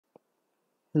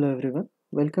Hello everyone,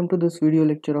 welcome to this video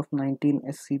lecture of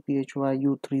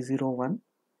 19ScPhyU301.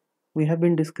 We have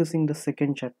been discussing the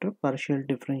second chapter, partial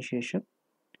differentiation,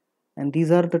 and these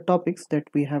are the topics that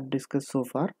we have discussed so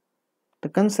far. The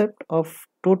concept of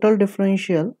total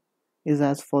differential is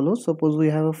as follows. Suppose we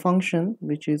have a function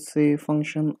which is a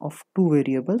function of two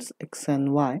variables x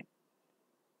and y,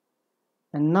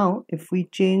 and now if we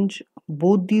change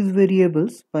both these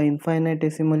variables by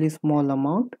infinitesimally small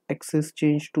amount, x is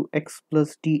changed to x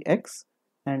plus dx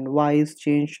and y is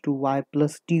changed to y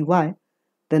plus dy,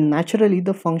 then naturally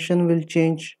the function will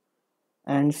change,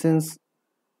 and since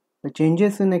the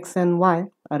changes in x and y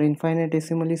are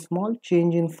infinitesimally small,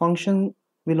 change in function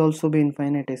will also be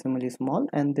infinitesimally small,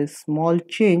 and this small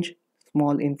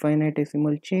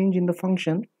infinitesimal change in the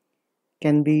function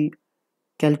can be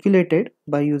calculated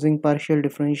by using partial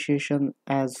differentiation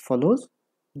as follows: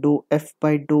 dou f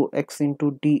by dou x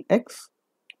into dx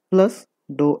plus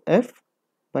dou f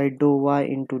by dou y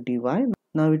into dy.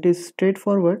 Now it is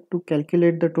straightforward to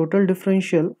calculate the total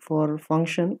differential for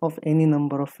function of any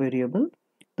number of variable.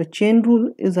 The chain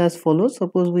rule is as follows.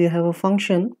 Suppose we have a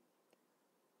function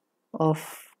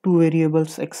of two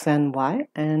variables x and y,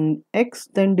 and x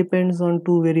then depends on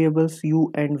two variables u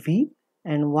and v,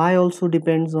 and y also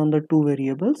depends on the two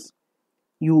variables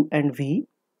u and v.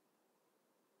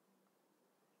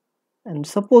 And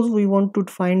suppose we want to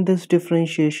find this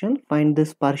differentiation, find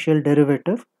this partial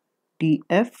derivative dou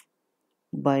f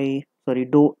by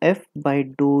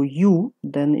dou u,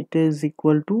 then it is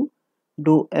equal to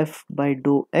dou f by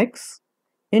dou x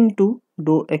into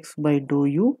dou x by dou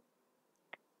u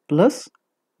plus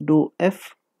dou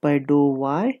f by dou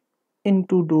y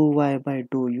into dou y by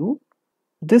dou u.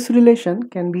 This relation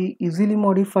can be easily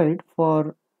modified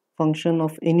for function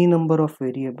of any number of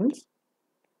variables.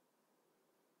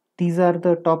 These are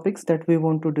the topics that we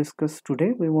want to discuss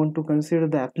today. We want to consider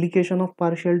the application of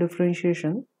partial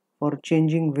differentiation for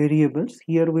changing variables.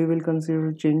 Here we will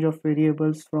consider change of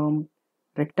variables from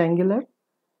rectangular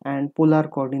and polar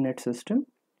coordinate system.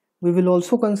 We will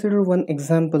also consider one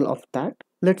example of that.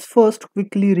 Let's first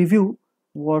quickly review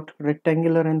what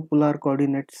rectangular and polar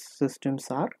coordinate systems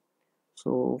are.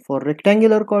 So for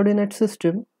rectangular coordinate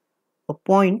system, a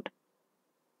point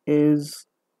is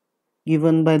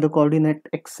given by the coordinate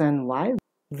x and y,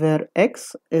 where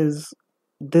x is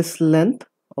this length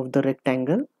of the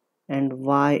rectangle and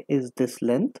y is this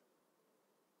length.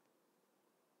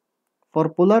 For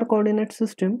polar coordinate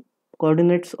system,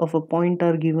 coordinates of a point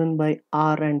are given by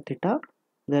r and theta,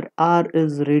 where r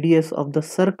is radius of the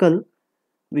circle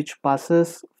which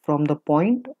passes from the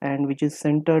point and which is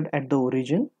centered at the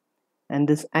origin, and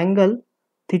this angle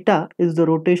theta is the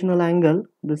rotational angle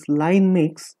this line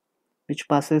makes which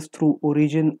passes through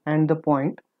origin and the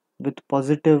point with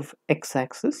positive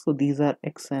x-axis. So these are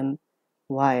x and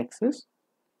y-axis.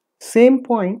 Same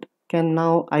point can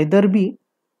now either be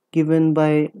given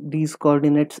by these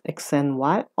coordinates x and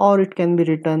y, or it can be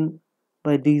written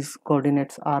by these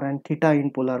coordinates r and theta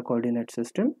in polar coordinate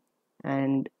system.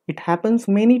 And it happens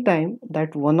many times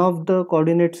that one of the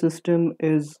coordinate system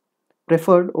is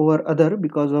preferred over other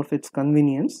because of its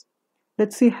convenience.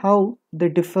 Let's see how they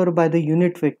differ by the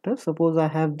unit vector. Suppose I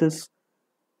have this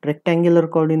rectangular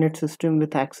coordinate system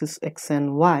with axis x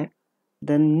and y,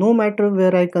 then no matter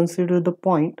where I consider the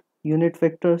point, unit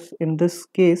vectors in this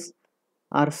case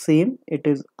are same. It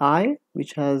is I,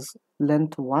 which has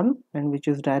length 1 and which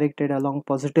is directed along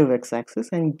positive x-axis,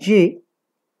 and j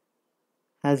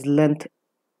has length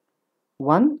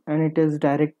 1 and it is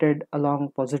directed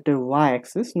along positive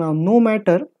y-axis. Now no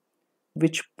matter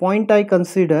which point I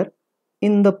consider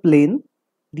in the plane,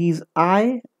 these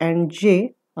I and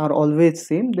j are always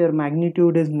same. Their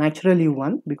magnitude is naturally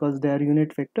 1 because they are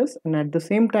unit vectors, and at the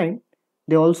same time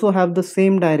they also have the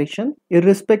same direction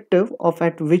irrespective of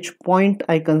at which point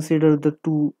I consider the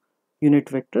two unit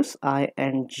vectors I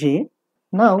and j.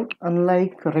 Now,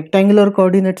 unlike rectangular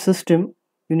coordinate system,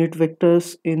 unit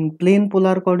vectors in plane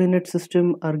polar coordinate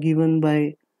system are given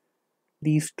by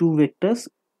these two vectors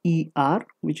er,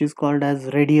 which is called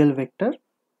as radial vector,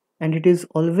 and it is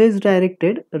always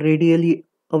directed radially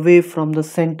away from the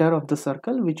center of the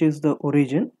circle, which is the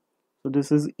origin. So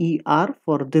this is er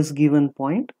for this given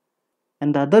point.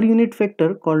 And the other unit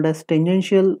vector called as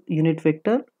tangential unit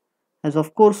vector has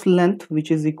of course length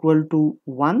which is equal to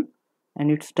 1, and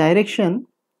its direction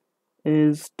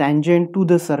is tangent to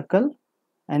the circle,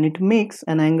 and it makes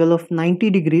an angle of 90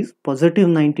 degrees, positive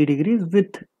 90 degrees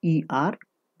with er.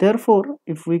 Therefore,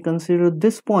 if we consider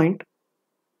this point,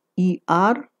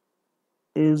 er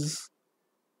is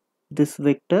this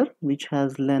vector which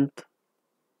has length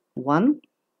 1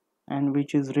 and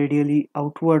which is radially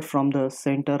outward from the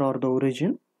center or the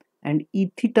origin, and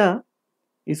E theta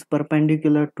is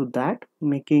perpendicular to that,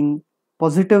 making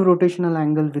positive rotational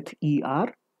angle with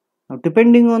ER. Now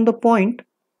depending on the point,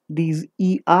 these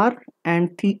ER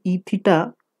and E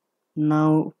theta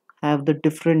now have the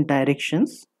different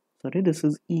directions. Sorry, this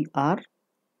is ER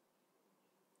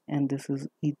and this is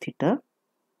E theta.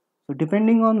 So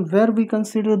depending on where we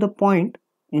consider the point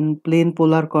in plane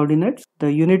polar coordinates,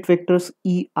 the unit vectors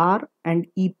ER and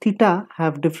E theta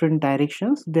have different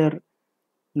directions. Their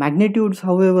magnitudes,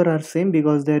 however, are same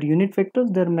because they are unit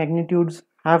vectors. Their magnitudes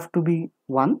have to be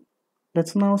 1.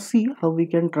 Let's now see how we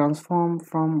can transform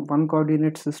from one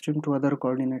coordinate system to other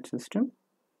coordinate system.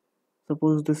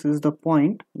 Suppose this is the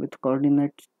point with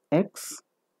coordinates x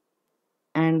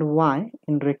and y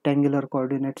in rectangular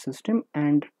coordinate system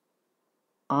and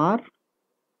r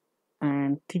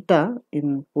and theta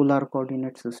in polar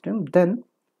coordinate system. Then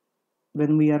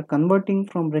when we are converting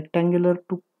from rectangular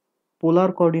to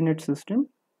polar coordinate system,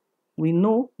 we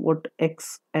know what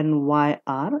x and y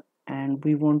are, and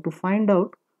we want to find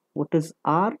out what is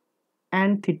r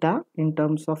and theta in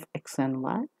terms of x and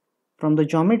y. From the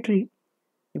geometry,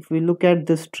 if we look at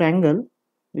this triangle,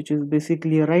 which is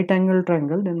basically a right angle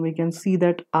triangle, then we can see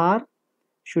that r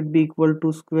should be equal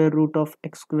to square root of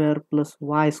x square plus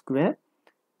y square,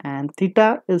 and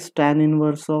theta is tan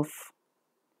inverse of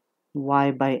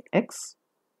y by x.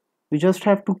 We just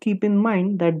have to keep in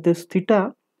mind that this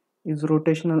theta is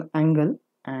rotational angle,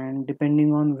 and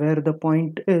depending on where the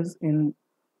point is in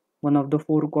one of the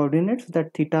 4 coordinates,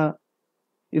 that theta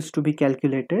is to be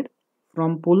calculated.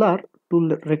 From polar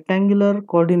to rectangular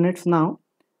coordinates, now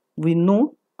we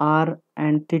know r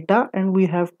and theta, and we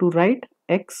have to write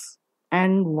x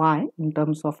and y in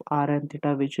terms of r and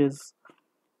theta, which is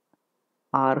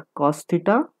r cos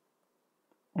theta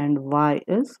and y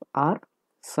is r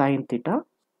sin theta.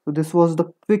 So this was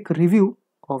the quick review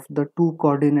of the 2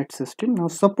 coordinate system. Now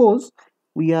suppose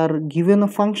we are given a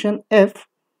function f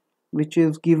which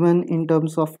is given in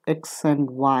terms of x and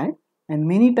y, and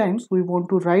many times we want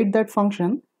to write that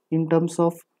function in terms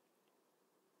of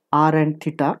r and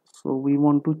theta. So we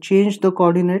want to change the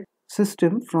coordinate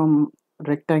system from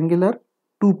rectangular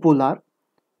to polar.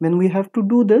 When we have to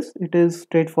do this, it is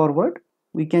straightforward.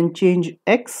 We can change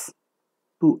x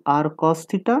to r cos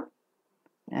theta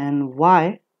and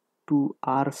y to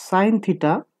r sin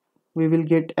theta. We will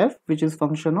get f, which is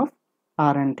function of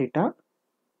r and theta.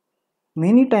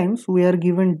 Many times we are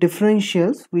given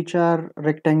differentials which are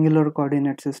rectangular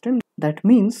coordinate system. That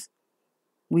means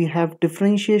we have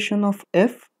differentiation of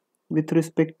f with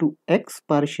respect to x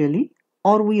partially,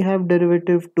 or we have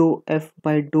derivative dou f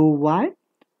by dou y,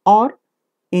 or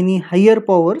any higher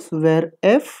powers where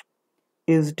f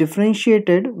is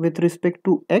differentiated with respect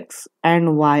to x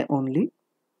and y only.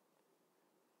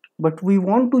 But we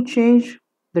want to change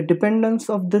the dependence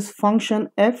of this function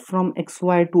f from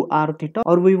xy to r theta,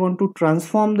 or we want to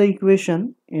transform the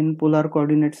equation in polar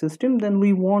coordinate system, then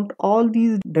we want all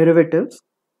these derivatives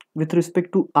with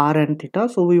respect to r and theta.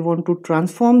 So we want to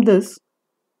transform this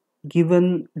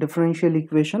given differential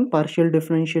equation, partial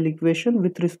differential equation,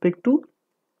 with respect to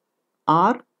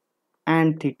r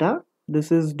and theta. This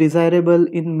is desirable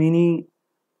in many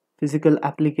physical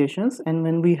applications, and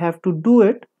when we have to do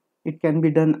it, it can be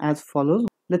done as follows.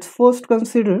 Let's first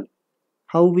consider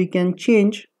how we can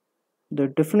change the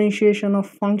differentiation of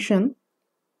function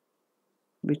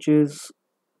which is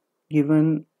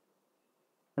given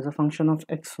as a function of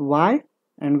xy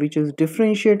and which is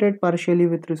differentiated partially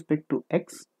with respect to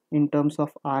x in terms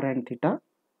of r and theta.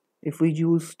 If we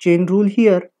use chain rule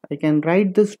here, I can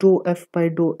write this dou f by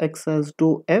dou x as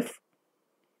dou f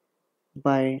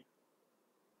by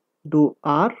dou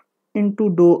r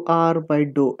into dou r by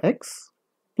dou x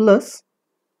plus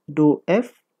dou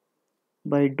f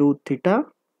by dou theta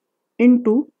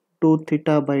into dou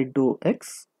theta by dou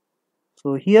x.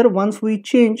 So here once we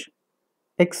change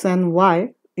x and y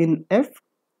in f,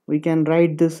 we can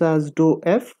write this as dou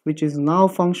f, which is now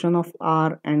function of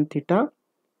r and theta,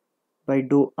 by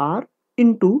dou r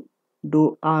into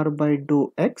dou r by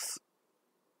dou x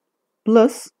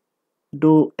plus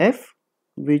dou f,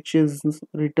 which is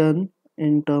written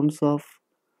in terms of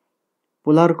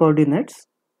polar coordinates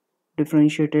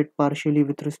differentiated partially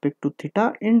with respect to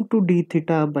theta, into d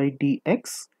theta by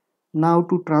dx. Now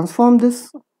to transform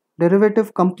this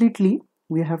derivative completely,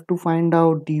 we have to find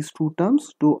out these 2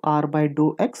 terms, dou r by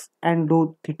dou x and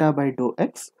dou theta by dou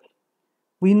x.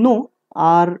 We know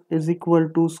r is equal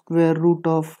to square root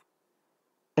of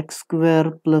x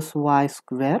square plus y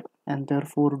square, and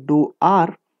therefore dou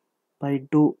r by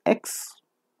dou x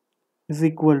is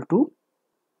equal to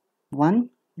 1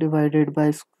 divided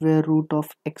by square root of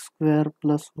x square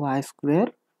plus y square,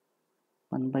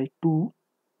 1 by 2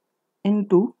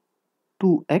 into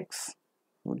 2x.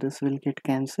 So this will get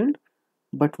cancelled.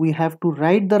 But we have to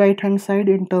write the right hand side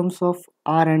in terms of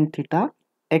r and theta.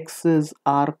 X is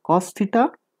r cos theta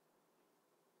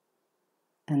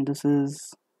and this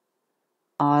is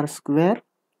r square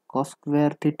cos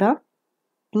square theta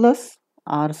plus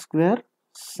r square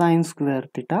sin square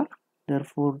theta.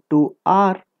 Therefore, dou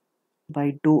r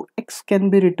by dou x can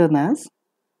be written as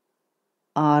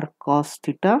r cos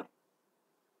theta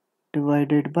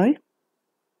divided by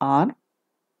r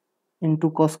into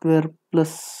cos square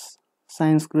plus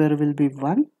sin square will be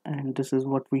 1 and this is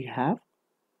what we have.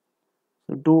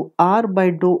 So dou r by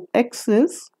dou x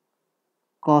is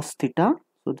cos theta.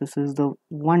 So this is the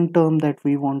one term that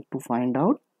we want to find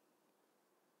out.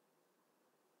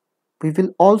 We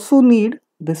will also need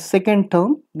the second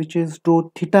term which is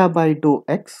dou theta by dou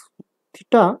x.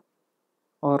 Theta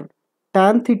or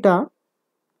tan theta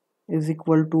is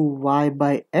equal to y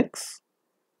by x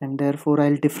and therefore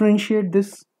I'll differentiate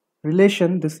this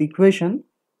relation, this equation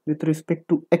with respect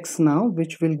to x now,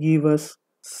 which will give us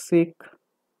sec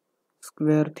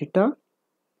square theta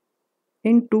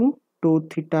into dou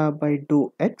theta by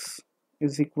dou x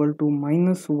is equal to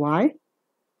minus y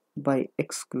by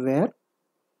x square.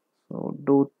 So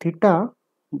dou theta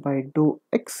by dou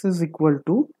x is equal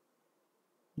to,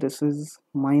 this is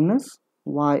minus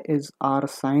y is r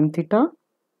sin theta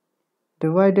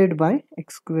divided by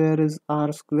x square is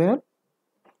r square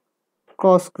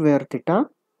cos square theta.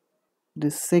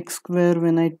 This sec square,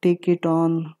 when I take it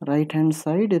on right hand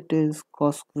side, it is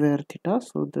cos square theta,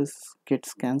 so this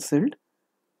gets cancelled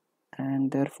and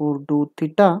therefore dou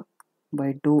theta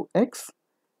by dou x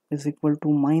is equal to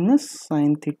minus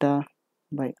sin theta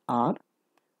by r.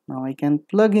 Now I can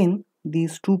plug in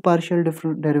these two partial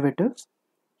derivatives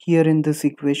here in this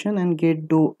equation and get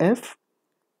dou f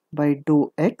by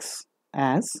dou x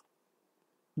as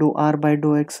dou r by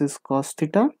dou x is cos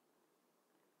theta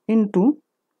into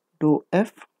dou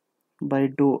f by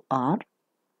dou r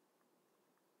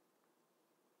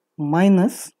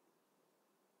minus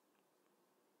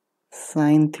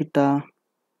sin theta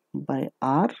by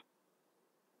r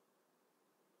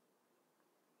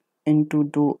into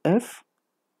dou f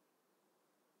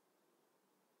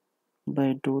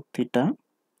by dou theta.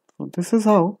 So this is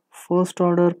how first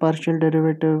order partial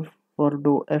derivative for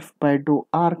dou f by dou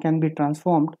r can be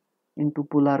transformed into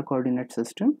polar coordinate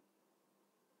system.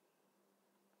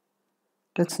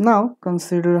 Let's now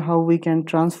consider how we can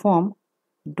transform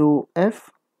dou f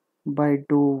by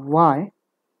dou y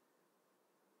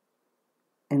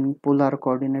in polar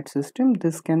coordinate system.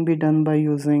 This can be done by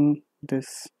using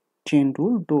this chain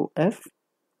rule, dou f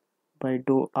by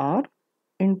dou r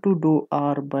into dou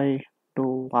r by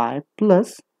dou y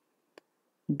plus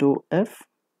dou f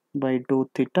by dou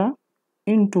theta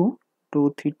into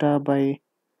dou theta by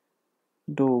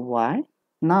dou y.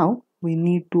 Now we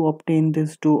need to obtain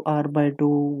this dou r by dou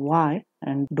y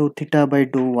and dou theta by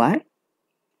dou y.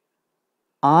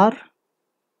 R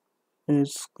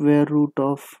is square root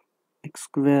of x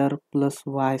square plus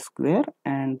y square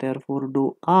and therefore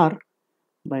dou r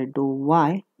by dou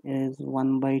y is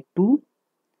 1 by 2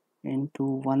 into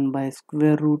 1 by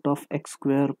square root of x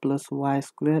square plus y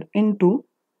square into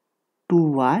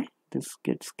 2y. This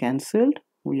gets cancelled.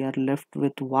 We are left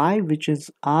with y, which is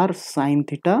r sin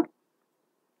theta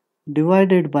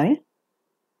divided by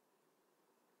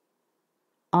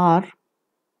r.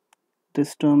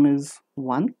 This term is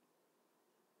 1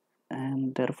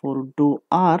 and therefore dou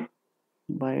r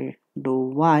by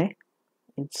dou y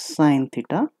is sin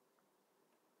theta.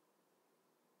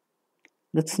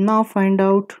 Let's now find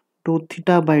out dou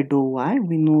theta by dou y.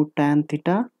 We know tan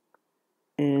theta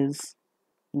is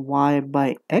y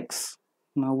by x.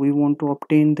 Now we want to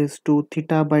obtain this dou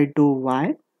theta by dou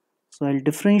y. So I'll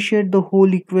differentiate the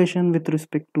whole equation with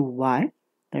respect to y.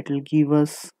 That will give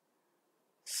us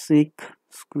sec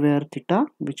square theta,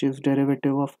 which is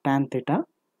derivative of tan theta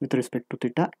with respect to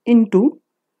theta, into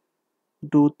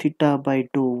dou theta by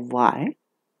dou y.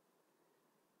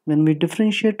 When we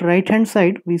differentiate right hand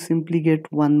side, we simply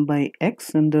get 1 by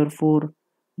x and therefore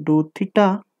dou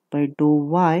theta by dou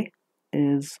y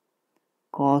is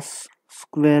cos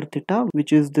square theta,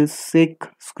 which is this sec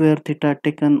square theta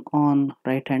taken on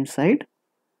right hand side,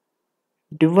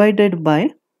 divided by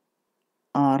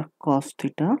r cos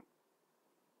theta.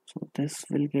 So this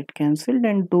will get cancelled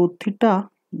and dou theta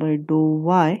by dou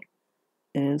y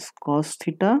is cos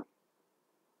theta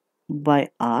by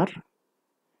r.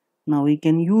 Now we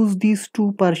can use these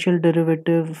two partial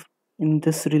derivatives in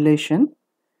this relation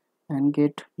and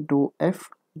get dou f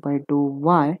by dou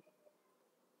y,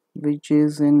 which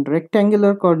is in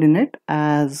rectangular coordinate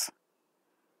as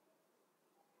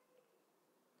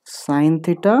sin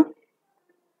theta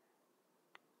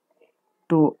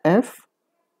dou f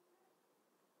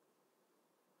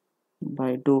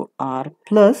by dou r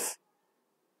plus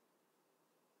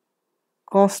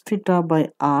cos theta by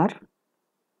r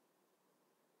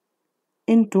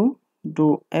into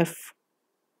dou f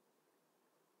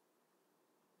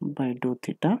by dou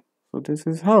theta. So this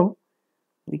is how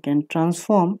we can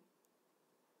transform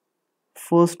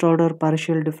first order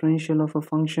partial differential of a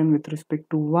function with respect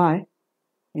to y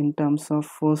in terms of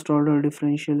first order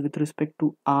differential with respect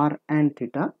to r and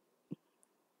theta.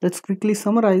 Let's quickly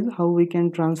summarize how we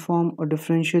can transform a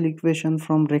differential equation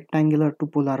from rectangular to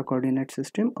polar coordinate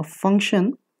system. A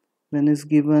function, when is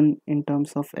given in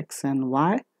terms of x and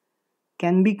y,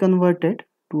 can be converted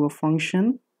to a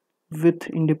function with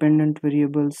independent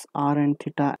variables r and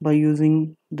theta by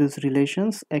using these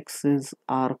relations. X is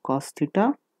r cos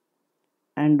theta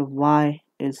and y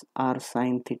is r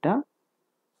sin theta.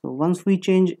 So once we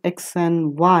change x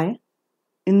and y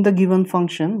in the given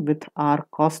function with r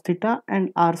cos theta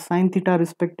and r sin theta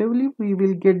respectively, we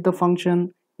will get the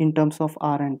function in terms of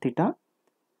r and theta.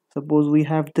 Suppose we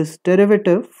have this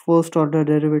derivative, first order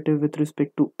derivative with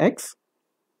respect to x,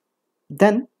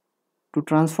 then to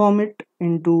transform it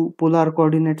into polar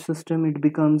coordinate system, it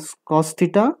becomes cos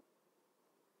theta,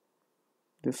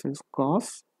 this is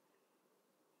cos,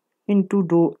 into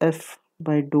dou f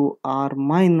by dou r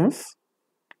minus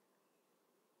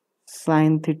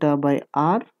sin theta by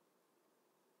r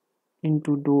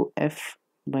into dou f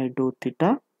by dou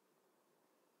theta,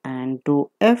 and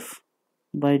dou f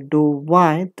by dou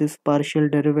y, this partial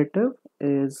derivative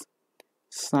is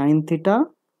sin theta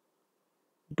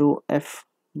dou f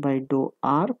by dou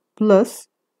r plus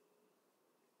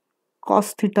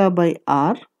cos theta by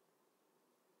r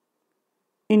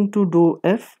into dou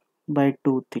f by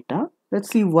dou theta. Let's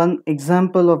see one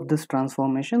example of this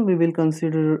transformation. We will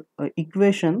consider an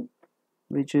equation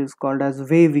which is called as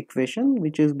wave equation,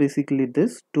 which is basically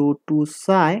this: dou 2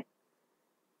 psi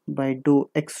by dou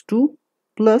x2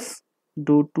 plus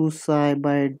dou 2 psi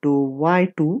by dou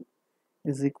y2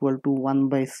 is equal to 1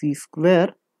 by c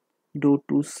square dou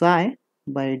 2 psi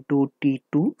by dou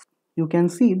t2. You can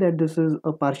see that this is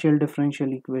a partial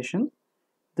differential equation.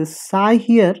 This psi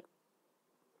here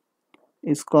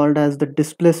is called as the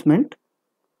displacement.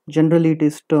 Generally it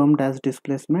is termed as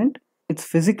displacement. Its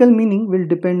physical meaning will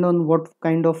depend on what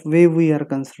kind of wave we are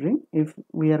considering. If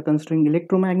we are considering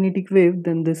electromagnetic wave,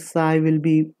 then this psi will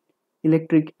be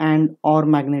electric and or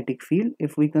magnetic field.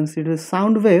 If we consider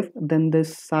sound wave, then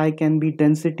this psi can be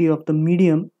density of the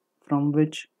medium from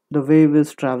which the wave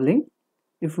is traveling.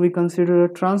 If we consider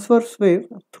a transverse wave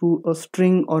through a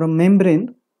string or a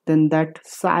membrane, then that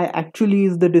psi actually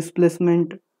is the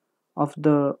displacement of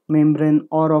the membrane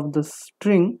or of the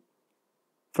string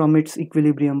from its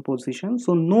equilibrium position.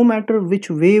 So no matter which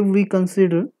wave we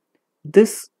consider,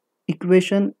 this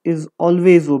equation is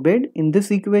always obeyed. In this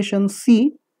equation,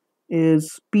 c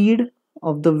is speed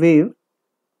of the wave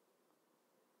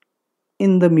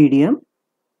in the medium.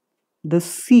 The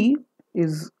c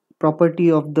is property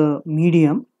of the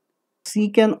medium. C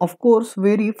can of course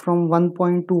vary from one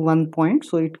point to one point,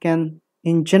 so it can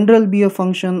in general be a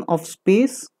function of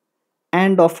space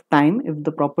and of time. If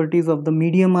the properties of the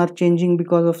medium are changing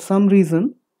because of some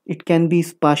reason, it can be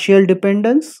spatial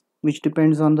dependence, which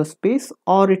depends on the space,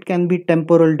 or it can be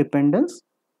temporal dependence,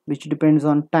 which depends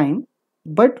on time.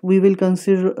 But we will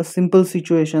consider a simple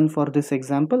situation for this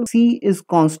example. C is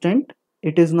constant,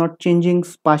 it is not changing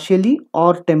spatially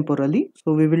or temporally,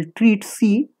 so we will treat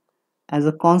C as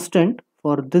a constant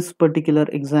for this particular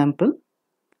example.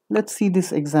 Let's see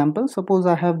this example. Suppose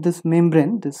I have this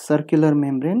membrane, this circular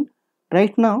membrane.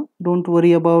 Right now, don't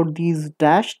worry about these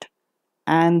dashed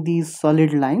and these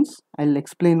solid lines. I'll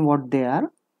explain what they are.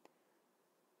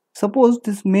 Suppose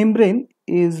this membrane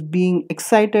is being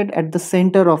excited at the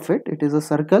center of it. It is a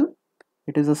circle.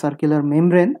 It is a circular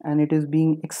membrane and it is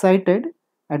being excited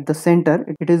at the center.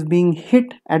 It is being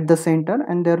hit at the center,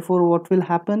 and therefore what will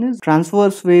happen is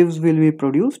transverse waves will be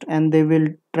produced and they will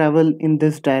travel in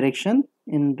this direction,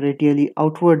 in radially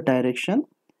outward direction.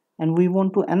 And we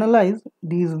want to analyze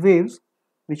these waves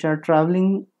which are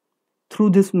traveling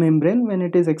through this membrane when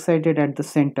it is excited at the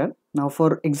center. Now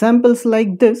for examples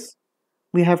like this,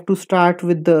 we have to start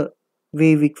with the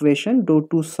wave equation: dou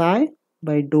 2 psi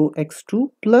by dou x2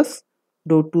 plus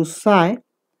dou 2 psi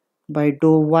by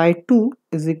dou y2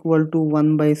 is equal to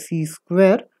 1 by c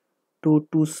square dou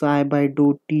 2 psi by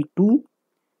dou t2.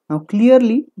 Now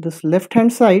clearly this left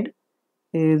hand side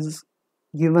is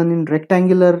given in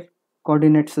rectangular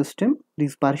coordinate system.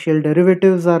 These partial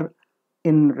derivatives are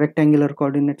in rectangular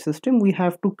coordinate system. We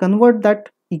have to convert that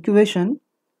equation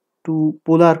to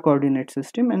polar coordinate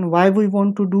system, and why we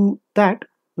want to do that,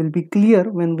 will be clear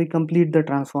when we complete the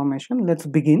transformation. Let's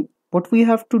begin. What we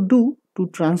have to do to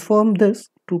transform this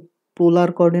to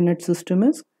polar coordinate system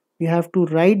is we have to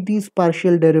write these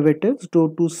partial derivatives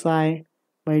dou 2 psi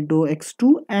by dou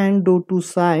x2 and dou 2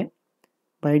 psi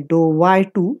by dou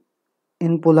y2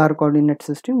 in polar coordinate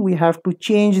system. We have to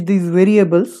change these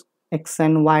variables x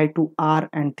and y to r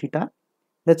and theta.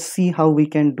 Let's see how we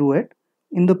can do it.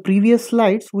 In the previous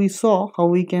slides, we saw how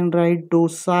we can write dou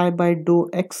psi by dou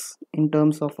x in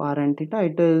terms of r and theta.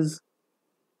 It is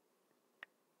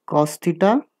cos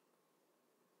theta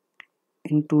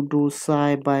into dou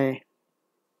psi by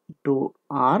dou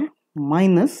r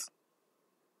minus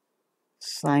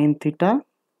sin theta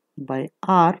by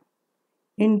r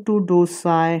into dou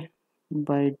psi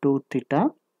by dou theta.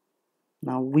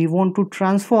 Now we want to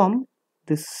transform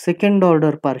this second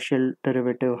order partial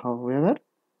derivative, however,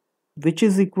 which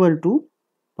is equal to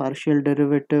partial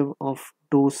derivative of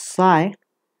dou psi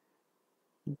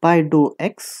by dou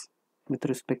x with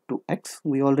respect to x.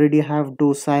 We already have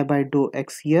dou psi by dou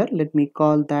x here. Let me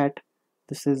call that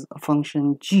this is a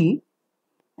function g,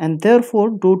 and therefore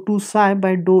dou 2 psi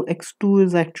by dou x2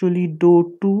 is actually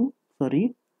dou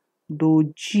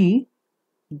g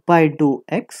by dou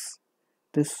x.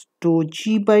 This dou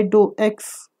g by dou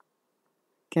x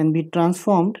can be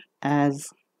transformed as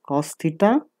cos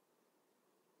theta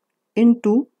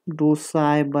into dou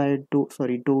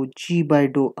g by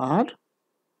dou r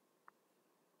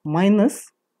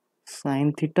minus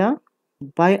sin theta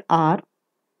by r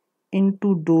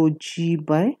into dou g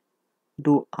by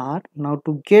dou r. Now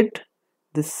to get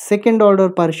the second order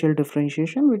partial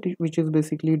differentiation, which is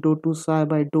basically dou 2 psi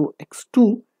by dou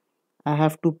x2, I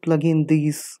have to plug in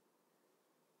these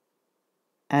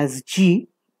as g,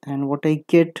 and what I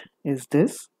get is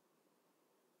this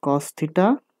cos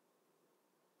theta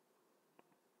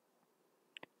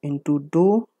into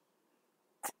dou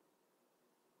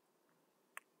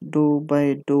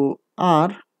by dou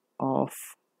r of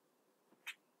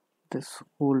this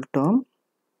whole term,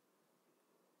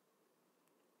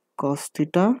 cos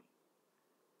theta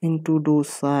into dou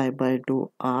psi by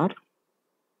dou r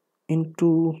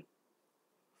into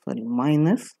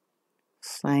minus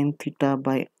sin theta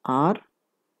by r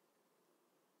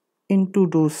into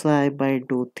dou psi by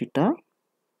dou theta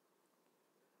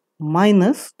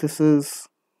minus, this is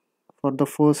for the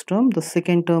first term. The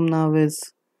second term now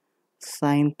is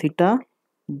sin theta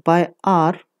by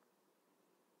r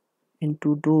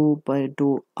into dou by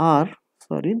dou r.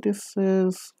 This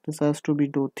has to be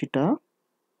dou theta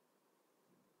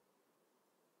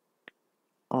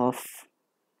of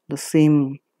the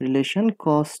same relation,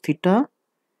 cos theta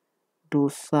dou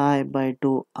psi by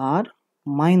dou r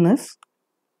minus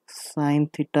sin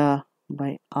theta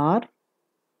by r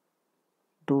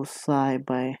dou psi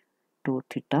by dou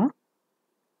theta.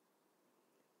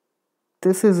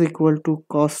 This is equal to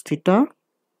cos theta.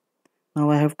 Now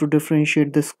I have to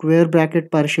differentiate the square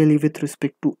bracket partially with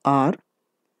respect to r.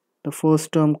 The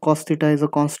first term cos theta is a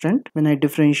constant when I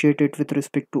differentiate it with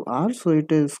respect to r, so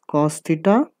it is cos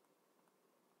theta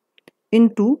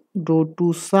into dou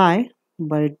 2 psi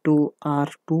by dou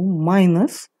r2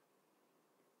 minus,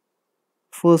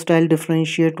 first I'll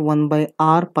differentiate 1 by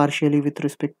r partially with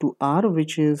respect to r,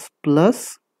 which is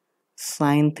plus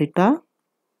sin theta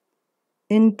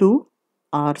into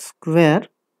r square,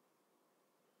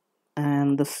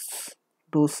 and this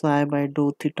dou psi by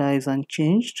dou theta is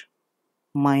unchanged,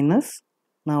 minus,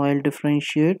 now I'll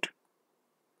differentiate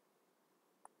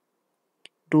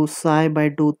dou psi by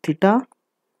dou theta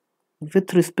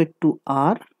with respect to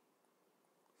r,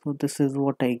 so this is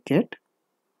what I get,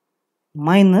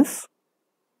 minus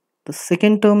the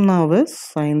second term now is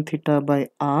sin theta by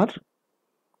r.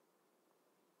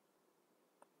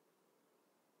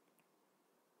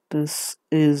 This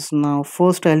is now,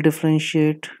 first I'll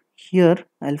differentiate here,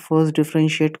 I'll first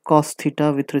differentiate cos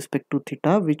theta with respect to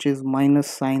theta, which is minus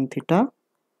sin theta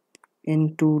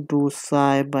into dou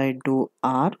psi by dou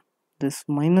r. This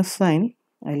minus sign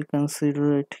I'll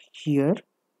consider it here,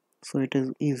 so it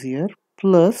is easier,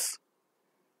 plus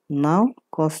now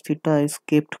cos theta is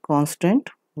kept constant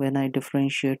when I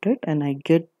differentiate it, and I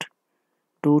get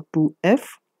dou 2f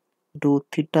dou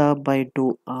theta by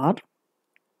dou r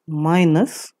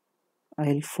minus,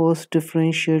 I'll first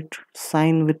differentiate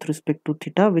sine with respect to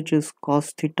theta, which is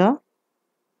cos theta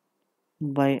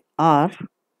by r,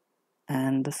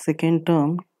 and the second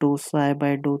term dou psi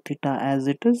by dou theta as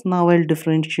it is. Now I'll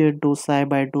differentiate dou psi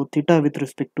by dou theta with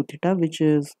respect to theta, which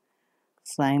is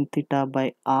sin theta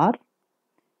by r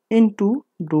into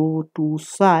dou 2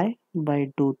 psi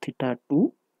by dou theta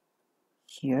 2.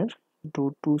 Here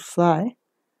dou 2 psi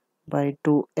by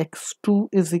dou x2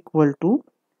 is equal to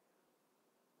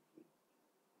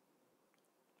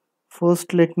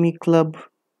First, let me club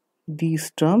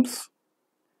these terms,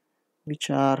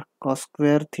 which are cos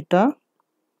square theta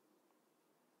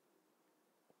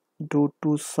dou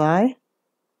 2 psi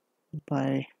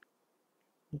by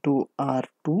dou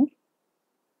r2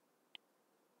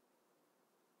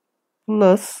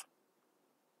 plus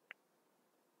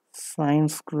sine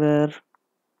square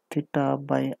theta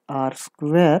by r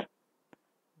square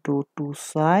dou 2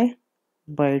 psi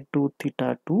by dou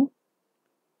theta 2.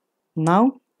 Now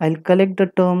I'll collect the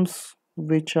terms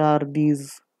which are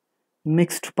these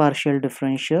mixed partial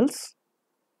differentials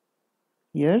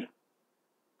here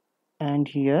and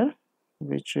here,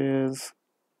 which is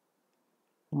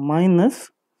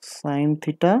minus sine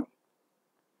theta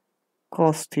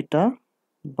cos theta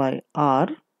by r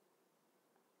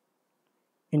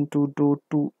into dou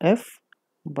 2f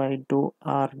by dou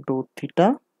r dou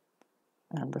theta,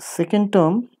 and the second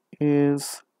term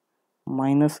is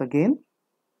minus again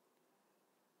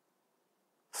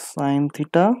sine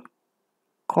theta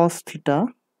cos theta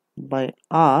by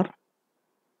r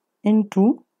into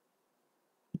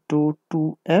dou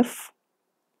 2f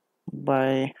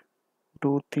by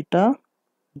dou theta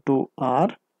dou r.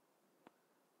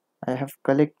 I have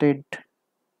collected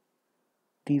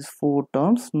these four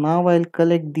terms. Now I'll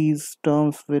collect these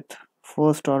terms with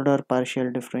first order partial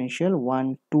differential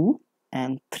 1, 2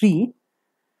 and 3,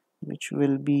 which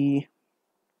will be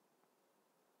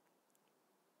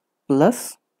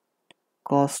plus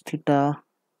cos theta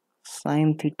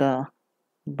sine theta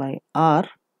by r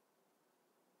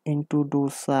into dou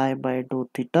psi by dou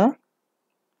theta.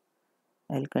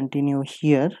 I'll continue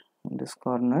here in this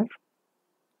corner.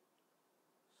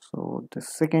 So the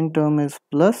second term is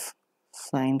plus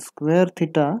sine square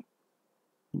theta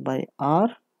by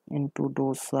r into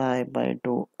dou psi by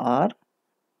dou r,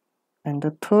 and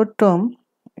the third term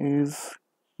is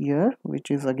here, which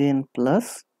is again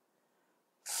plus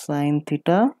sine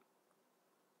theta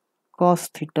cos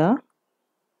theta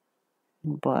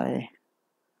by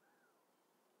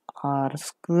r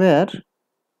square.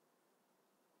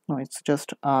 No, it's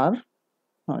just r.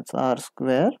 No, it's r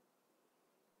square.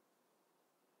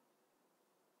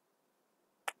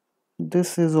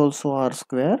 This is also r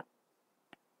square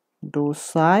dou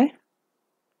psi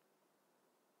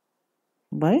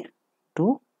by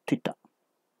dou theta.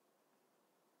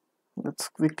 Let's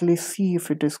quickly see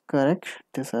if it is correct.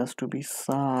 This has to be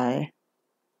psi.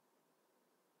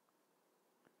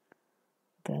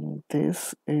 Then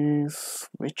this is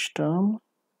which term?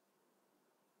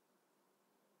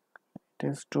 It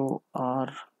is dou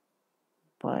r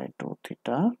by dou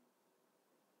theta.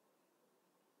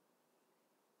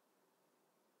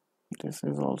 This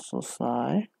is also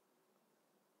psi.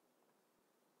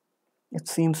 It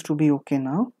seems to be okay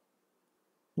now.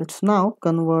 Let's now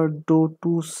convert dou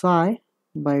 2 psi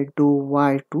by dou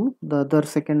y2, the other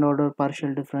second order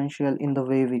partial differential in the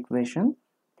wave equation.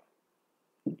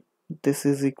 This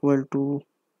is equal to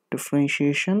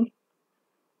differentiation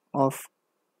of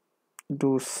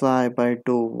dou psi by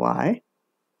dou y.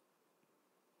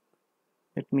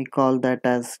 Let me call that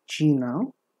as g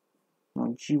now.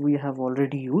 Now g we have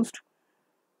already used,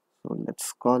 so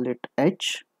let's call it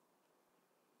h,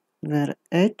 where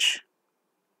h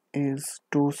is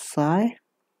dou psi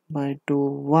by dou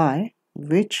y,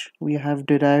 which we have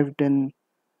derived in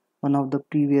one of the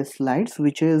previous slides,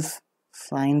 which is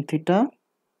sine theta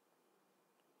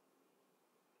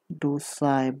dou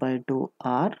psi by dou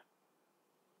r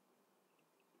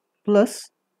plus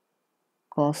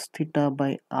cos theta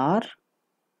by r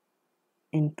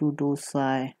into dou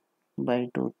psi by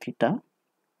dou theta.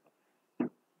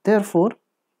 Therefore,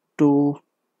 dou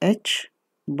h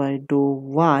by dou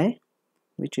y,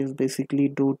 which is basically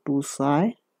dou 2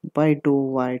 psi by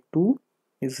dou y2,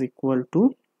 is equal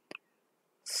to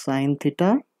sine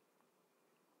theta.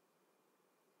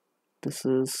 This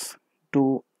is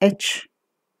dou h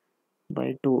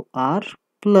by dou r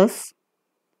plus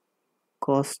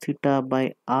cos theta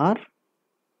by r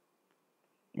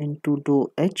into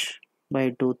dou h by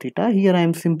dou theta. Here I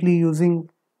am simply using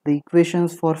the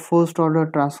equations for first order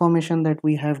transformation that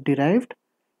we have derived.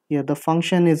 Here the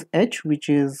function is h, which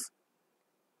is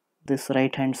this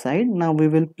right hand side. Now we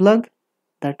will plug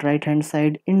that right hand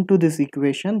side into this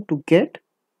equation to get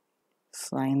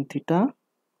sine theta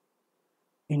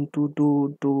into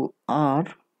dou r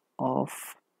of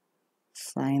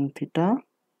sine theta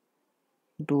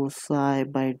dou psi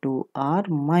by dou r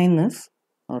minus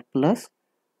or plus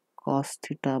cos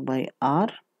theta by r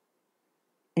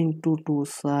into dou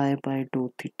psi by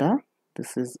dou theta.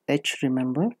 This is h,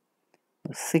 remember.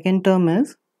 The second term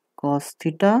is cos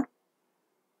theta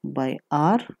by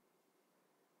r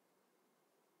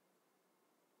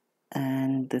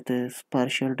and and that is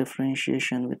partial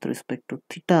differentiation with respect to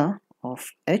theta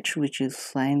of h, which is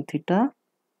sine theta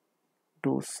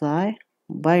dou psi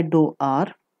by dou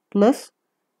r plus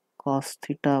cos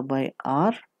theta by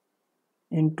r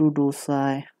into dou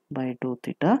psi by dou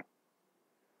theta.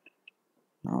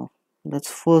 Now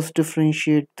let's first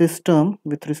differentiate this term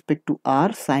with respect to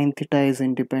r. Sine theta is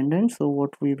independent, so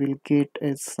what we will get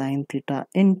is sine theta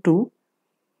into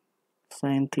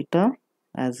sine theta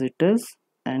as it is,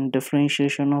 and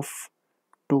differentiation of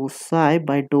dou psi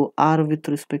by dou r with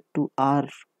respect to r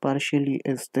partially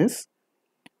is this,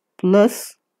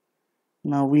 plus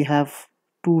now we have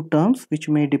two terms which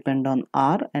may depend on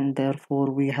r, and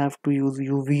therefore we have to use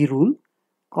UV rule.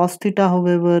 Cos theta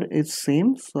however is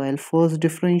same, so I'll first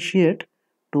differentiate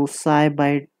dou psi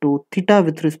by dou theta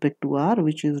with respect to r,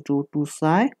 which is dou 2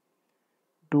 psi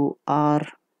dou r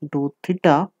dou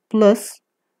theta plus,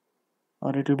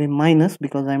 or it will be minus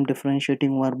because I am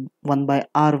differentiating 1 by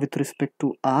r with respect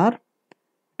to r.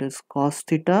 It is cos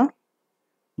theta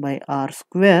by r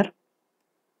square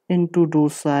into dou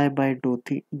psi by dou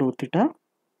theta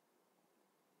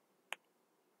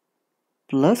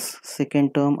plus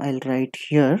second term I'll write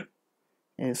here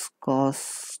is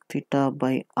cos theta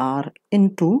by r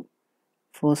into,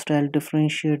 first I'll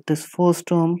differentiate this first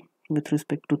term with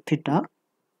respect to theta.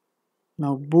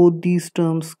 Now both these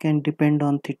terms can depend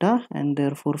on theta, and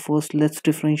therefore first let's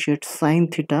differentiate sine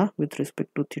theta with respect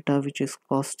to theta, which is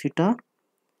cos theta,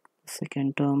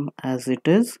 second term as it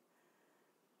is,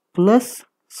 plus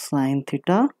sine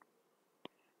theta,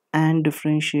 and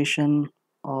differentiation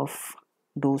of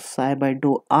dou psi by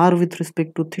dou r with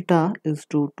respect to theta is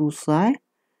dou 2 psi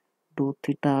dou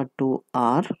theta dou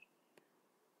r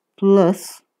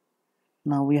plus,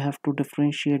 now we have to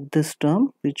differentiate this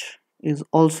term which is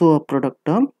also a product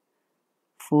term.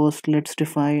 First let's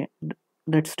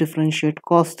differentiate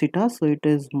cos theta, so it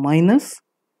is minus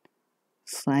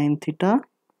sine theta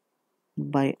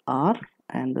by r,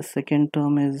 and the second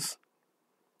term is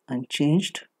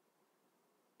unchanged,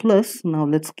 plus now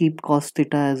let's keep cos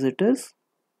theta as it is,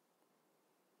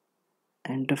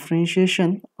 and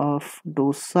differentiation of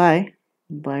dou psi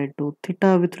by dou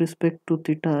theta with respect to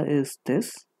theta is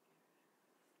this.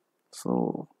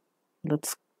 So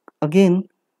let's again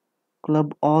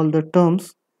club all the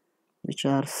terms which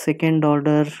are second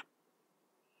order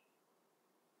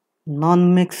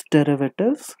non-mixed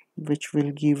derivatives, which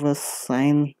will give us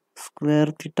sine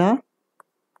square theta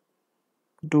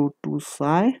dou 2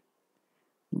 psi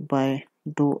by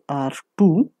dou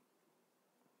r2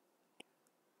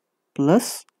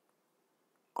 plus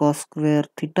cos square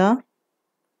theta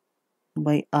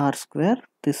by r square,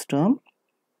 this term,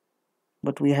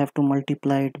 but we have to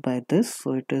multiply it by this,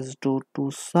 so it is dou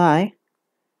 2 psi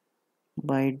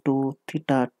by dou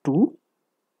theta 2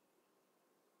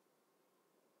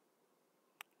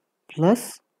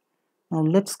 plus, now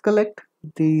let's collect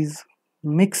these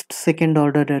mixed second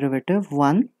order derivative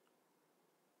 1,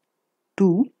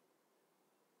 2,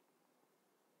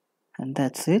 and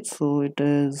that's it. So it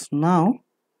is now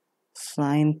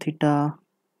sine theta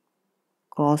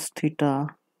cos theta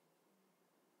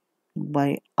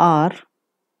by r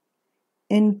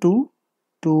into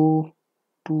dou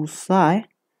 2 psi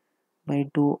by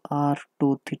dou r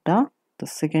dou theta. The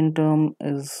second term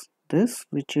is this,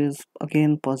 which is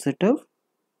again positive,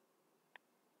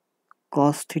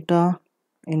 cos theta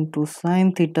into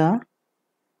sine theta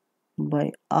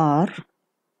by r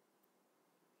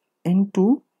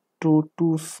into dou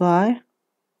 2 psi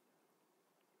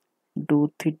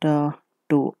dou theta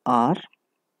dou r.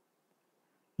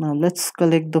 Now let's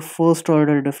collect the first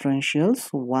order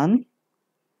differentials 1,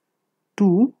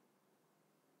 2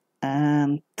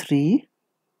 and 3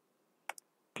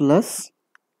 plus,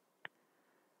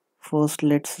 first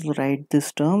let's write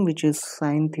this term which is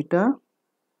sine theta,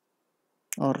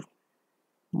 or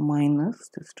minus,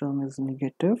 this term is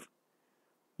negative,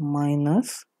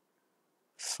 minus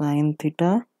sine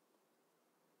theta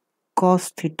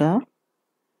cos theta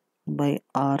by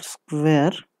r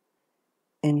square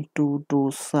into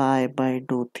dou psi by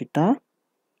dou theta.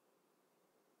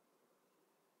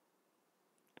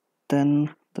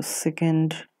 Then the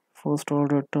second first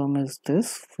order term is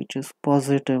this, which is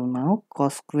positive now,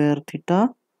 cos square theta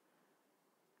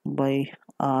by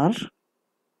r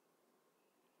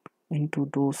into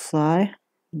dou psi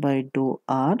by dou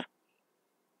r,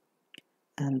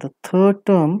 and the third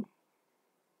term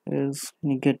is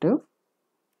negative,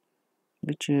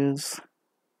 which is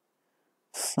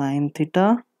sine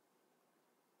theta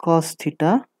cos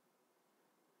theta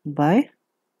by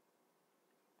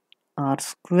r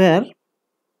square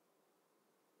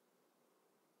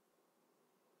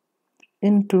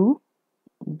into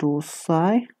dou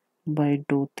psi by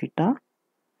dou theta.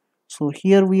 So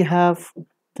here we have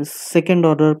this second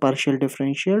order partial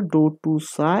differential dou 2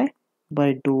 psi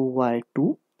by dou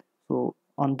y2. So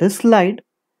on this slide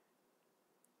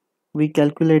we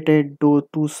calculated dou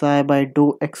 2 psi by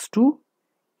dou x2.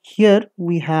 Here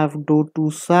we have dou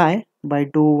 2 psi by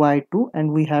dou y2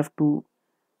 and we have to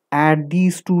add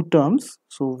these two terms.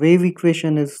 So wave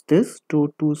equation is this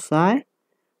dou 2 psi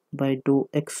by dou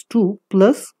x2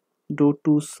 plus dou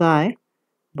 2 psi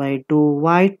by dou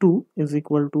y2 is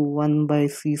equal to 1 by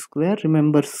c square.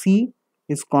 Remember c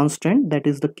is constant, that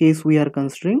is the case we are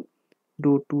considering,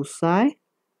 dou 2 psi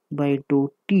by dou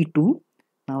t2.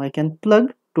 Now I can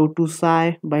plug dou 2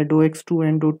 psi by dou x2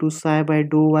 and dou 2 psi by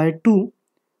dou y2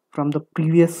 from the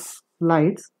previous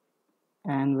slides,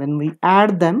 and when we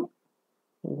add them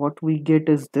what we get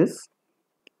is this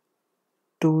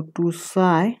dou 2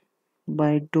 psi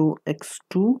by dou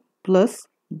x2 plus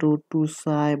dou 2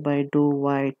 psi by dou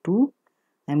y2.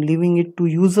 I'm leaving it to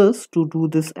users to do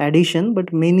this addition,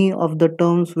 but many of the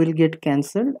terms will get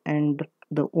cancelled and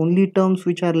the only terms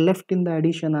which are left in the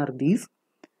addition are these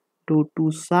dou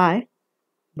 2 psi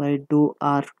by dou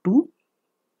r2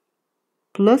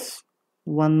 plus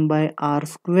 1 by r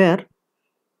square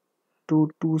dou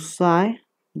 2 psi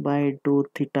by dou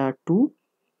theta 2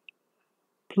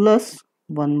 plus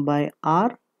 1 by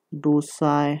r dou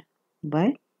psi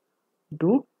by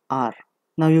dou r.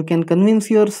 Now you can convince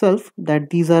yourself that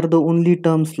these are the only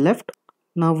terms left.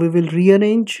 Now we will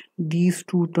rearrange these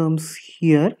two terms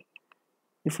here.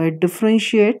 If I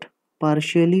differentiate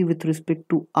partially with respect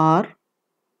to r,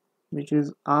 which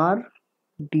is r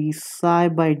d psi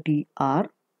by dr,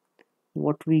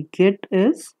 what we get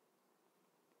is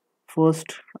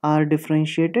first r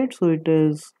differentiated, so it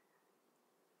is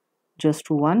just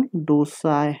 1 dou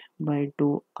psi by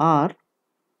dou r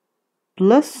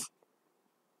plus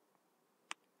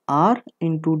r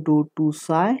into dou 2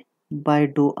 psi by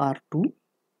dou r2.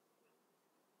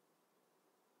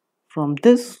 From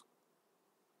this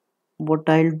what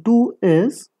I'll do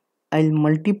is I'll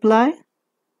multiply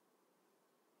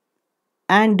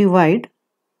and divide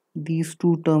these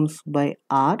two terms by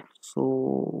r. So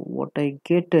what I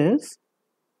get is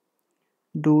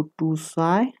dou 2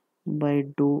 psi by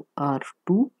dou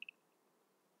r2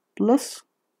 plus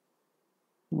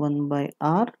 1 by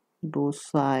r dou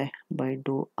psi by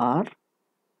dou r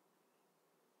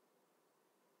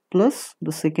plus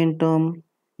the second term,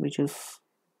 which is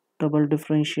double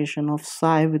differentiation of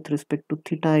psi with respect to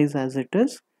theta, is as it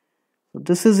is. So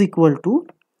this is equal to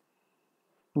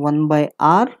 1 by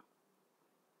r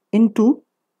into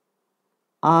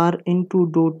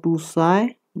dou 2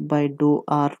 psi by dou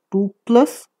r2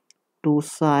 plus dou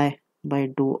psi by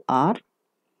dou r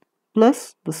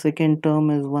plus the second term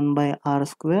is 1 by r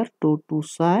square dou 2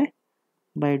 psi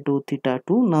by dou theta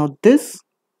 2. Now this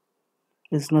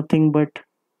is nothing but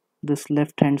this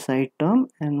left hand side term,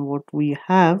 and what we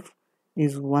have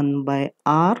is 1 by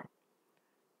r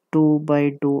dou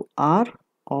by dou r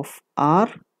of r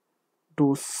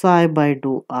dou psi by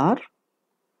dou r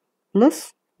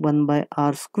plus 1 by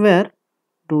r square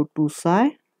dou 2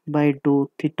 psi by dou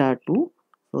theta 2.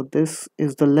 So this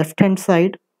is the left hand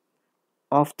side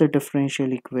of the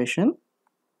differential equation,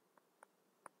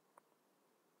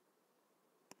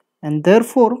 and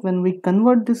therefore when we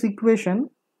convert this equation,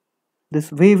 this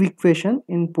wave equation,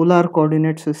 in polar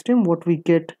coordinate system, what we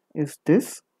get is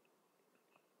this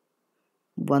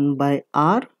 1 by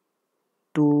r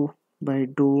dou by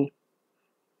dou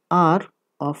r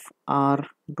of r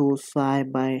dou psi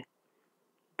by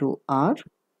dou r.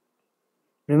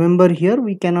 Remember here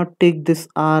we cannot take this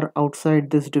r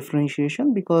outside this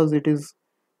differentiation because it is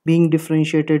being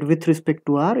differentiated with respect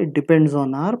to r, it depends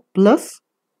on r, plus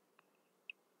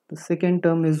the second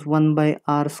term is 1 by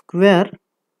r square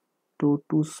dou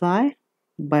 2 psi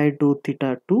by dou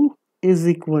theta 2 is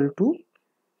equal to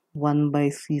 1 by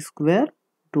c square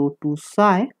dou 2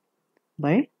 psi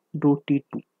by dou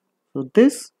t2. So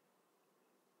this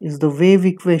is the wave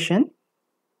equation,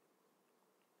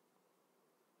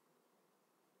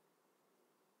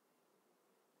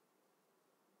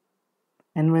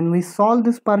 and when we solve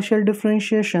this partial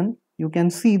differentiation you can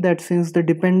see that since the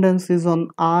dependence is on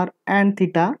r and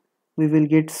theta, we will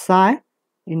get psi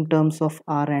in terms of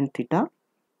r and theta.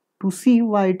 To see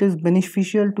why it is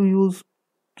beneficial to use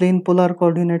plane polar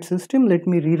coordinate system, let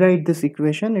me rewrite this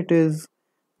equation. It is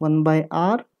 1 by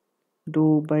r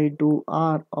dou by dou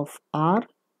r of r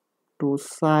dou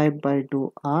psi by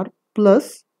dou r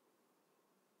plus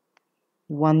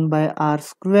 1 by r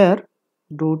square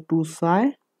dou 2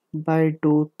 psi by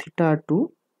dou theta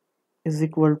 2 is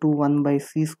equal to 1 by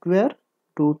c square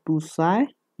dou 2 psi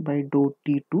by dou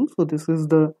t2. So this is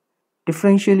the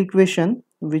differential equation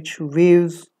which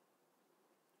waves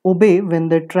obey when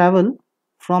they travel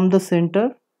from the center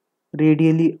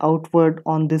radially outward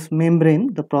on this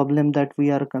membrane, the problem that we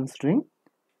are considering.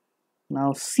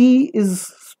 Now c is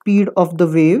speed of the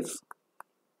waves,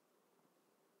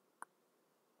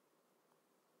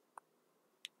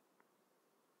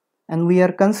 and we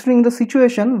are considering the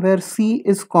situation where c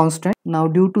is constant. Now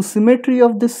due to symmetry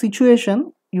of this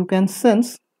situation, you can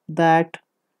sense that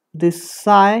this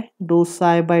psi dou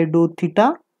psi by dou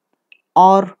theta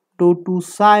or dou 2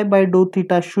 psi by dou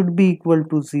theta should be equal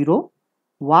to 0.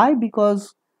 Why?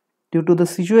 Because due to the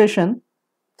situation,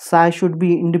 psi should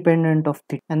be independent of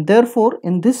theta, and therefore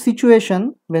in this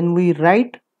situation when we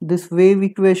write this wave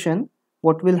equation,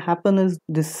 what will happen is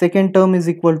this second term is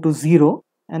equal to 0,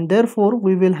 and therefore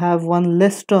we will have one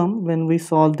less term when we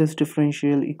solve this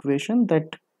differential equation.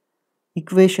 That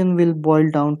equation will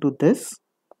boil down to this.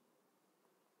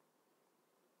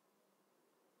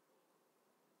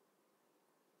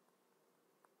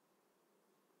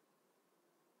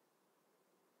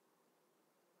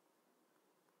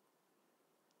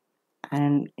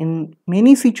 And in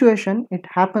many situations it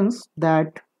happens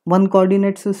that one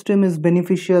coordinate system is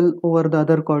beneficial over the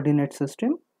other coordinate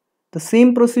system. The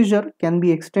same procedure can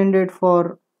be extended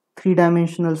for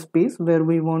three-dimensional space where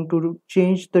we want to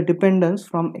change the dependence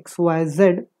from x, y,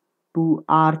 z to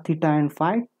r, theta and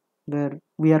phi, where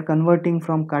we are converting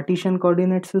from Cartesian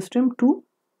coordinate system to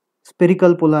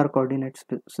spherical polar coordinate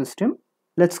system.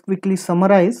 Let's quickly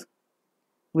summarize.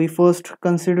 We first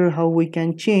consider how we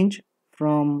can change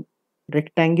from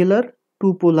rectangular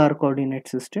to polar coordinate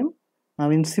system. Now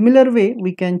in similar way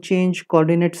we can change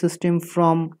coordinate system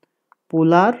from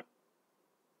polar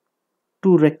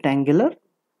to rectangular.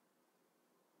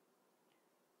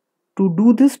 To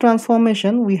do this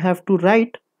transformation we have to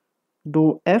write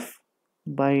dou f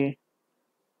by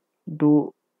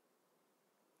dou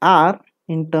r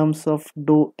in terms of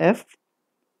dou f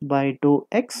by dou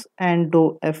x and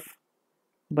dou f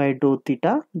by dou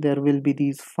theta. There will be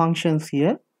these functions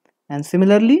here, and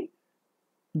similarly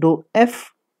dou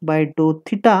f by dou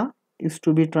theta is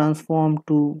to be transformed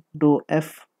to dou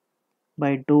f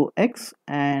by dou x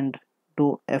and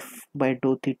dou f by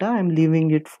dou theta. I am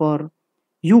leaving it for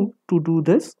you to do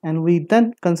this, and we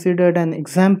then considered an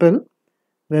example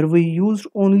where we used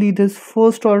only this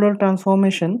first order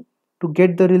transformation to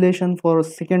get the relation for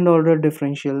second order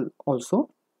differential also,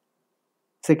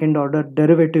 second order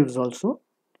derivatives also.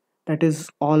 That is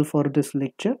all for this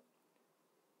lecture.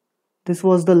 This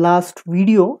was the last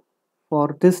video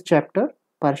for this chapter,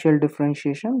 partial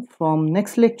differentiation. From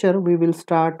next lecture we will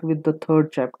start with the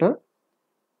third chapter,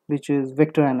 which is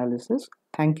vector analysis.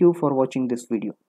 Thank you for watching this video.